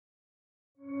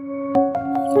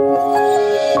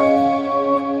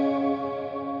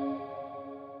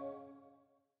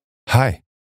Hi.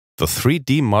 The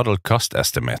 3D model cost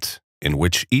estimate, in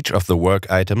which each of the work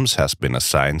items has been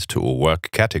assigned to a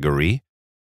work category,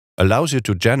 allows you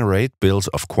to generate bills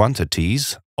of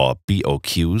quantities, or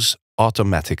BOQs,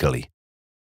 automatically.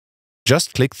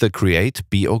 Just click the Create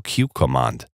BOQ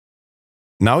command.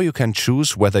 Now you can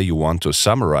choose whether you want to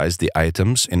summarize the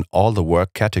items in all the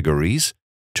work categories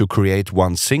to create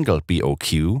one single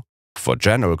BOQ for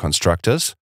general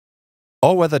constructors,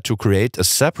 or whether to create a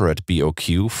separate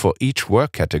BOQ for each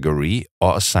work category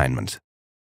or assignment.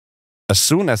 As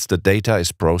soon as the data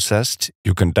is processed,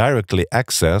 you can directly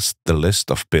access the list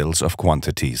of bills of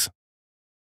quantities.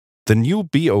 The new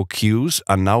BOQs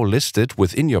are now listed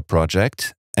within your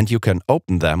project, and you can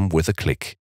open them with a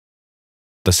click.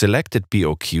 The selected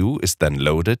BOQ is then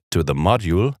loaded to the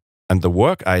module, and the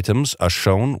work items are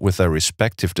shown with their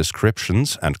respective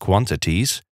descriptions and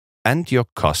quantities, and your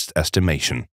cost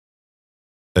estimation.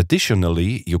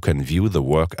 Additionally, you can view the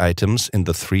work items in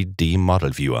the 3D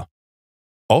model viewer.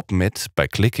 Open it by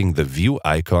clicking the View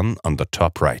icon on the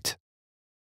top right.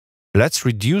 Let's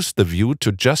reduce the view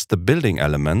to just the building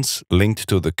elements linked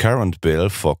to the current bill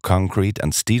for concrete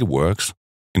and steelworks,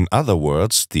 in other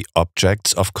words, the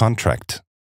objects of contract.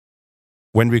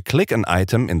 When we click an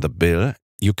item in the bill,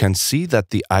 you can see that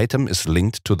the item is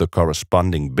linked to the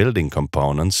corresponding building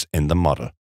components in the model.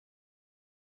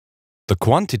 The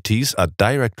quantities are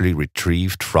directly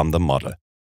retrieved from the model.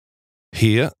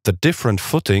 Here, the different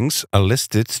footings are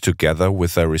listed together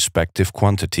with their respective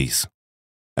quantities.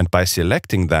 And by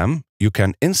selecting them, you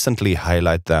can instantly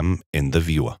highlight them in the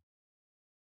viewer.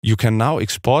 You can now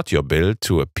export your bill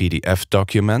to a PDF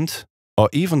document or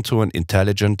even to an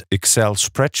intelligent Excel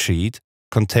spreadsheet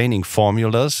containing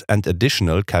formulas and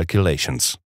additional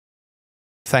calculations.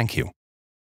 Thank you.